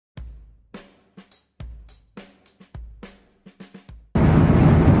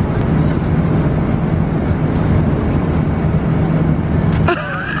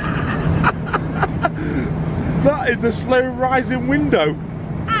needs a slow rising window.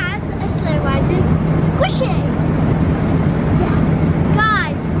 And a slow rising squishy. Yeah.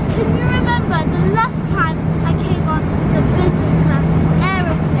 Guys, can you remember the last time I came on the business class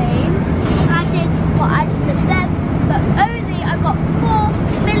aeroplane? And I did what I just did then, but only I got 4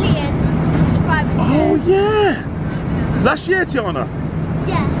 million subscribers. Oh yeah! Last year, Tiana?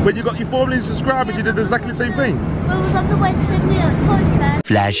 Yeah. When you got your 4 million subscribers, you did exactly the same thing? When I was on the way to the New York Toy Fair.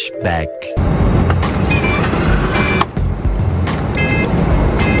 Flashback.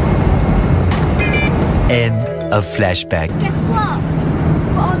 End of flashback. Guess what?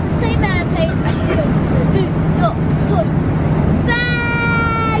 We're on the same airplane and we're going to the New York Toy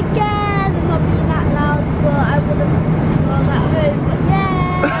Fair again. I'm not being that loud, but I would have gone at home, but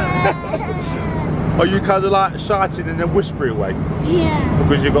yeah. Are you kind of like shouting in a whispery way? Yeah.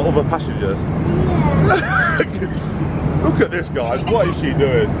 Because you've got other passengers? Yeah. Look at this, guys. What is she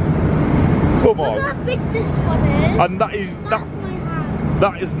doing? Come on. Look how big this one is. And that is That's my hand.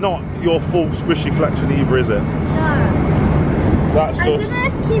 that is not your full squishy collection either, is it? No. That's I'm just...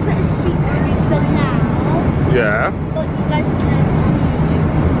 gonna keep it a secret for now. Yeah. But you guys are gonna see.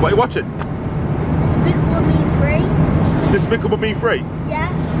 What are you watching? Despicable Me 3. Despicable Me 3? Yeah.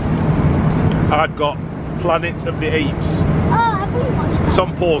 I've got Planet of the Apes. Oh, have we watched that? It's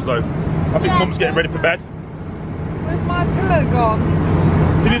on pause though. I think Yeah. Mum's getting ready for bed. Where's my pillow gone?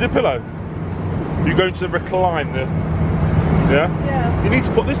 You need a pillow? You're going to recline the... Yeah? Yes. You need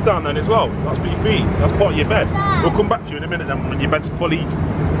to put this down then as well. That's for your feet. That's part of your bed. Dad. We'll come back to you in a minute then when your bed's fully...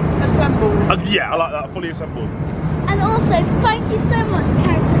 Assembled. yeah, I like that. Fully assembled. And also, thank you so much,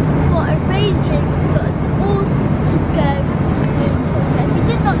 Karina, for arranging for us all to go to the New York Toy Fair. If you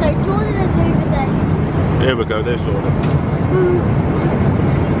did not know, Jordan is over there. Here we go. There's Jordan.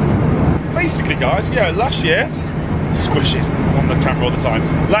 Basically, guys, yeah, last year... Squishes on the camera all the time.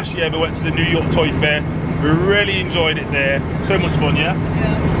 Last year we went to the New York Toy Fair. We really enjoyed it there. So much fun, yeah?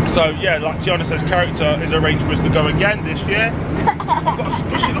 Yeah. So yeah, like Tiana says, character is arranged for us to go again this year. I've got a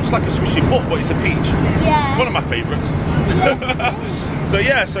squishy, it looks like a squishy book, but it's a peach. Yeah. It's one of my favourites. So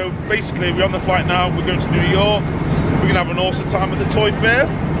yeah, so basically we're on the flight now, we're going to New York. We're gonna have an awesome time at the Toy Fair.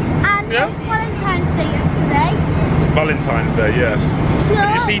 And Yeah. it was Valentine's Day yesterday. Valentine's Day, yes.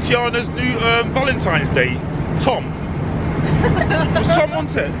 Yeah. Did you see Tiana's new Valentine's Day? Tom. Was Tom on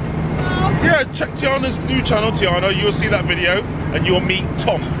it? Yeah, check Tiana's new channel, Tiana. You'll see that video and you'll meet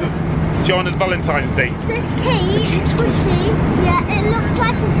Tom. Tiana's Valentine's Day. This cake, squishy, yeah, it looks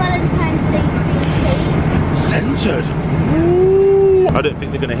like a Valentine's Day cake. Centered. Ooh. I don't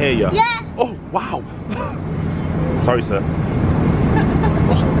think they're gonna hear you. Yeah. Oh wow. Sorry, sir.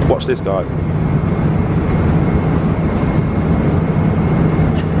 Watch this guy.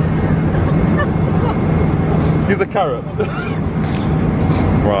 Here's a carrot.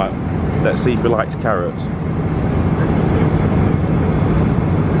 Right, let's see if he likes carrots.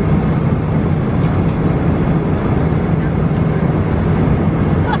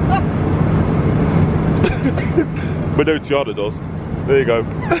 But no, Tiana does. There you go.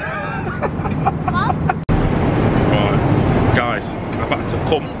 Right, guys, I'm about to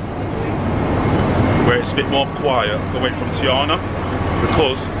come where it's a bit more quiet away from Tiana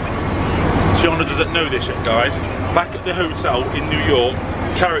because Tiana doesn't know this yet, guys. Back at the hotel in New York,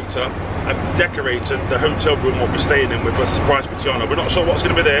 character have decorated the hotel room what we're staying in with a surprise for Tiana. We're not sure what's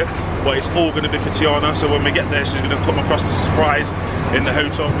going to be there, but it's all going to be for Tiana. So when we get there, she's going to come across the surprise in the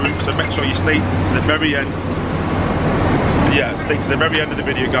hotel room. So make sure you stay to the very end. Yeah, stay to the very end of the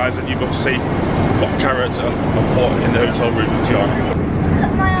video, guys, and you will see what character I've put in the hotel room for Tiana. Look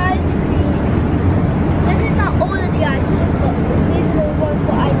at my ice creams. This is not all of the ice creams, but these are the ones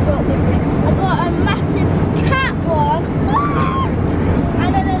what I brought with me. I got a massive cat one, and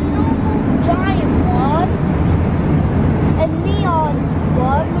then a normal giant one, a neon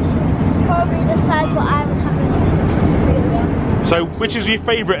one, which is probably the size what I would have as a real one. So which is your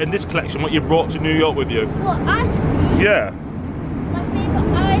favourite in this collection, what you brought to New York with you? What, ice cream? Yeah. My favourite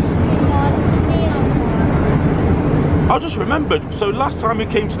ice cream one is the neon one. I just remembered, so last time we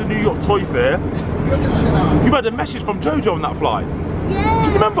came to the New York Toy Fair, you had a message from Jojo on that flight. Yeah. Do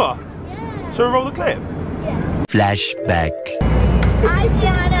you remember? Yeah. Shall we roll the clip? Yeah. Flashback. Hi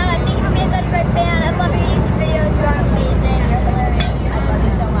Tiana, thank you for being such a great fan. I love your YouTube videos, you are amazing, you're hilarious. I love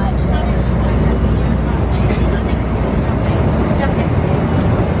you so much.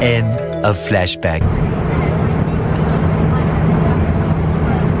 End of flashback.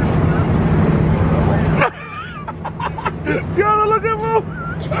 Tiana, look at Mum!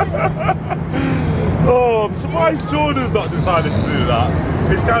 Oh, I'm surprised Jordan's not decided to do that.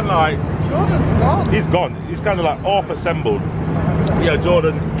 It's kind of like... Jordan's gone. He's gone. He's kind of like half assembled. Yeah,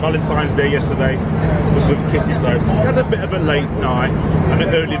 Jordan, Valentine's Day yesterday was with Kitty, so he had a bit of a late night and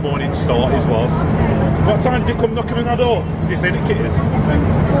an early morning start as well. What time did you come knocking on our door? Did you say the Kitties?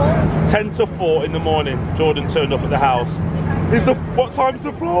 10 to 4 in the morning. Jordan turned up at the house. What time's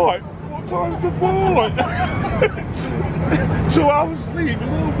the flight? What time's the flight? 2 hours sleep.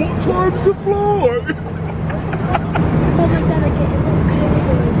 What time's the flight? Mum and Dad are getting a little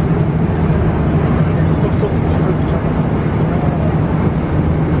crazy.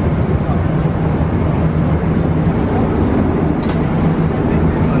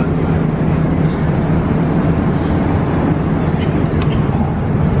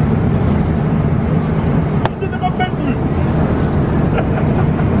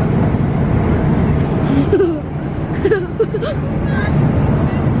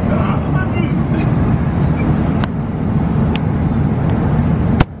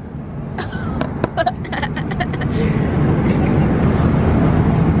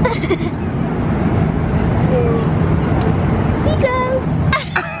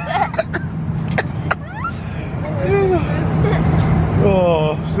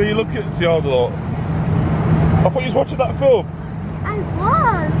 So you look at Tiana. I thought you was watching that film. I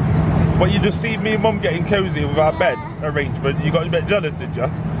was. But you just see me and Mum getting cosy with our bed arrangement. You got a bit jealous, did you?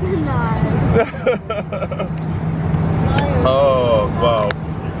 No. Oh wow.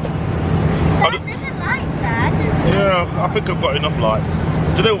 I didn't like that. Yeah, I think I've got enough light.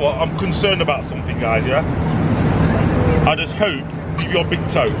 Do you know what? I'm concerned about something, guys. Yeah. I just hope, with your big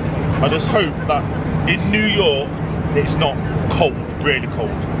toe, I just hope that in New York it's not cold, really cold.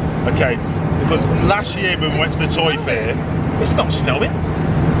 Okay, because last year when we went to the toy fair, it's not snowing.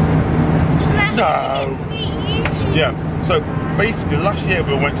 No. Yeah, so basically last year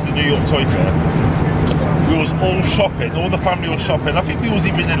when we went to the New York Toy Fair, we was all shopping, all the family was shopping. I think we was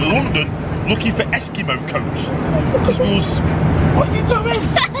even in London looking for Eskimo coats. Because we was, what are you doing?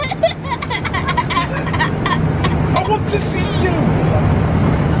 I want to see you.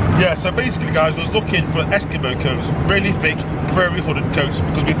 Yeah, so basically guys, I was looking for Eskimo coats, really thick, furry hooded coats,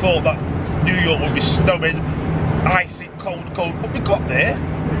 because we thought that New York would be snowing, icy, cold, but we got there.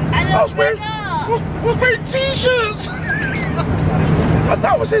 I was wearing t-shirts. And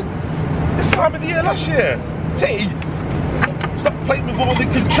that was it. This time of the year last year. Stop playing with all the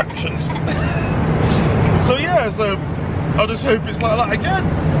contraptions. So yeah, so I just hope it's like that again.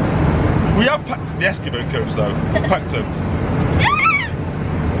 We have packed the Eskimo coats though. Packed them.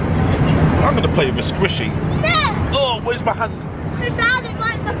 I'm gonna play with a squishy. No. Oh, where's my hand? Dad, it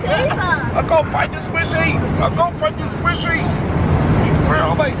might look over. I can't find the squishy. I can't find the squishy. Where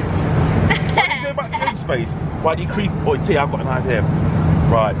are they? Go back to your space. Right, you creep boy T, I've got an idea.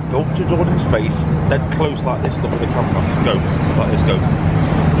 Right, go up to Jordan's face, then close like this, look at the camera. Go, like this, go.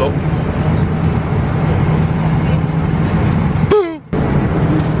 Look.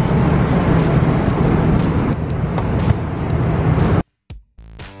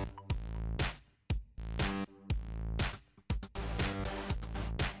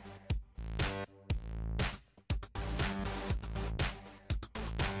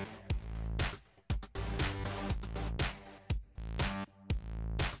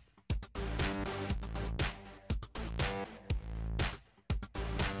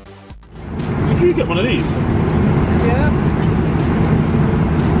 Did you get one of these? Yeah.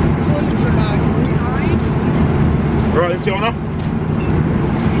 Toiletry bag. Right, Tiana.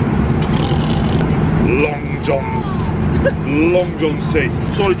 Long John's. Long John's tea.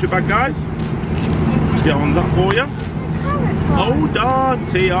 Toiletry bag, guys. Get on that for you. Hold on,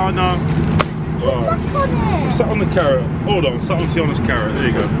 Tiana. Right. Sat on the carrot. Hold on, sat on Tiana's carrot. There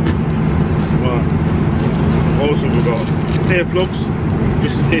you go. Right. What else have we got? Earplugs.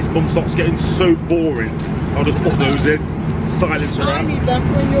 Just in case Mum starts getting so boring, I'll just put those in, silence her I out. need them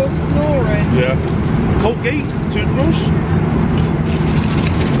when you're snoring. Yeah. Colgate, toothbrush.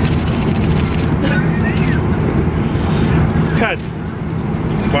 Pen.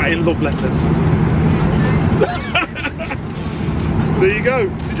 Writing love letters. There you go.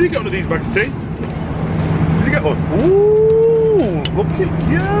 Did you get one of these bags, T? Did you get one? Ooh, look at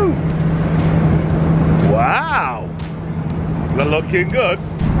you. Wow. They're looking good.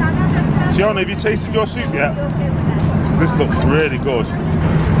 Tiana, have you tasted your soup yet? This looks really good.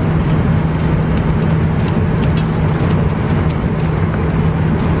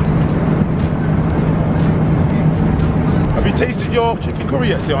 Have you tasted your chicken curry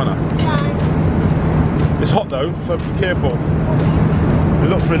yet, Tiana? No. It's hot though, so be careful. It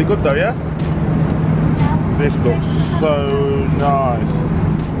looks really good though, yeah? This looks so nice.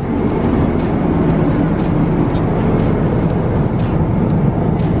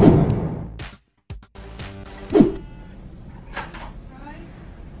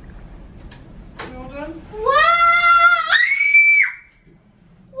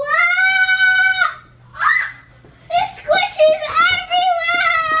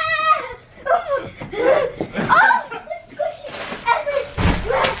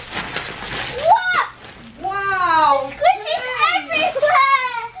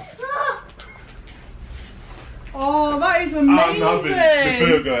 is amazing. I'm having the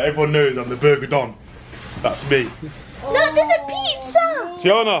burger. Everyone knows I'm the burger don. That's me. Look, there's a pizza.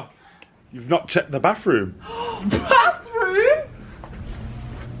 Tiana, you've not checked the bathroom. Bathroom?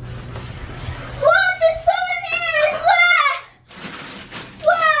 What? There's someone here as well.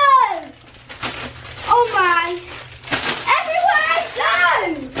 Whoa! Oh my! Everywhere I go.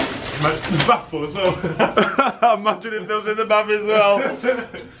 The bath full as well. Imagine if there was in the bath as well.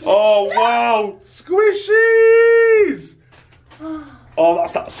 Oh wow! Squishies! Oh,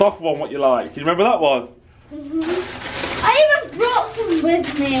 that's that soft one. What you like? Can you remember that one? I even brought some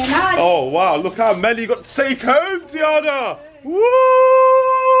with me, and I. Oh wow! Look how many you got to take home, Tiana. Woo!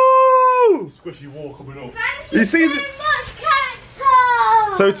 Squishy wall coming up. Thank You you see so the- much,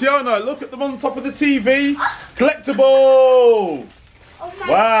 character. So Tiana, look at them on top of the TV. Ah. Collectible. Oh my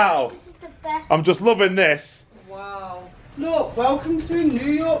Wow. God, this is the best. I'm just loving this. Wow. Look, welcome to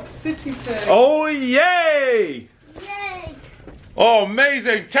New York City too. Oh yay! Yay! Oh,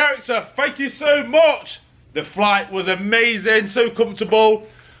 amazing character. Thank you so much. The flight was amazing, so comfortable.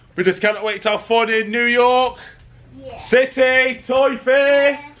 We just cannot wait to have fun in New York Yeah. City Toy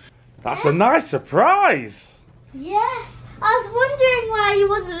Fair. That's a nice surprise. Yes. I was wondering why you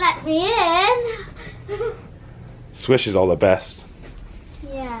wouldn't let me in. Swish is all the best.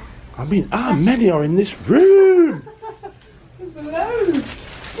 Yeah. I mean, how many are in this room? There's loads.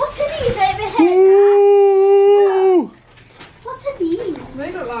 What are these over here? Ooh. What are these?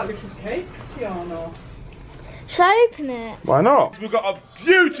 They look like little cakes, Tiana. Shall I open it? Why not? We've got a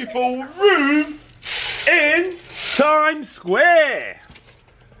beautiful room in Times Square.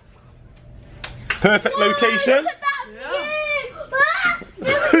 Perfect location. Look at that view! Ah,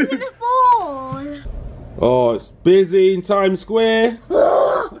 nobody's gonna fall. Oh, it's busy in Times Square.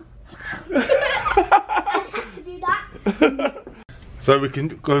 I had to do that. So we can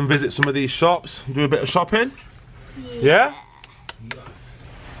go and visit some of these shops, do a bit of shopping. Yeah?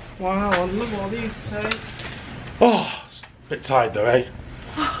 Wow, I love all these too. Oh, a bit tired though, eh?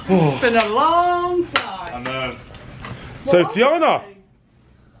 It's been a long flight. I know. So Tiana,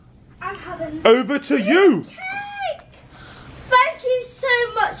 I'm having over to you. cake. Thank you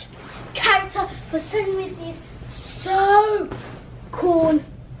so much, character, for sending me these so cool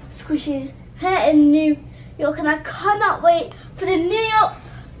squishies here in New York, and I cannot wait for the New York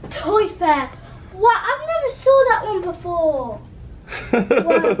Toy Fair. Wow, I've never saw that one before. Wow.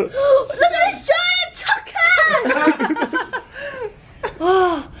 Look at this giant tucker!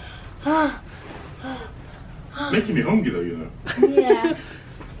 Making me hungry though, you know. Yeah.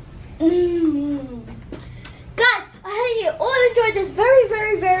 Guys, I hope you all enjoyed this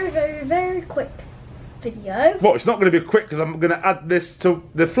very quick video. What? It's not going to be quick because I'm going to add this to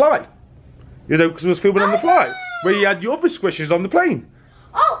the flight. You know, because we was filming on the flight where you had your other squishes on the plane.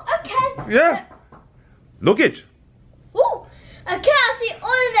 Oh, okay. Yeah. Luggage. Ooh. Okay, I'll see you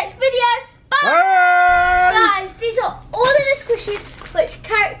all in the next video. Bye. Bye. Guys, these are all of the squishies which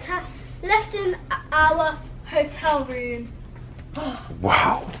character left in our hotel room.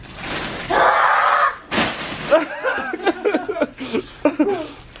 Wow.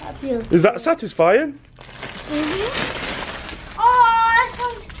 Is that satisfying? Oh, that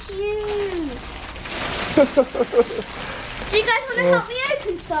sounds cute. Do you guys want to help me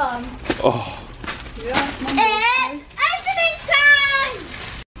open some? Oh. Yeah, Mum, It's